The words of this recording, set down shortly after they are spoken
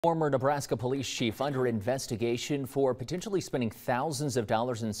Former Nebraska police chief under investigation for potentially spending thousands of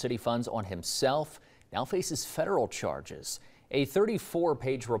dollars in city funds on himself now faces federal charges. A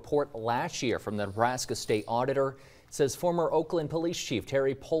 34-page report last year from the Nebraska state auditor says former Oakland police chief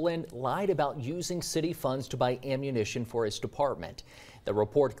Terry Poland lied about using city funds to buy ammunition for his department. The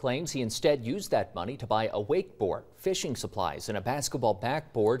report claims he instead used that money to buy a wakeboard, fishing supplies, and a basketball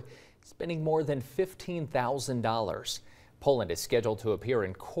backboard, spending more than $15,000. Poland is scheduled to appear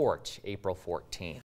in court April 14th.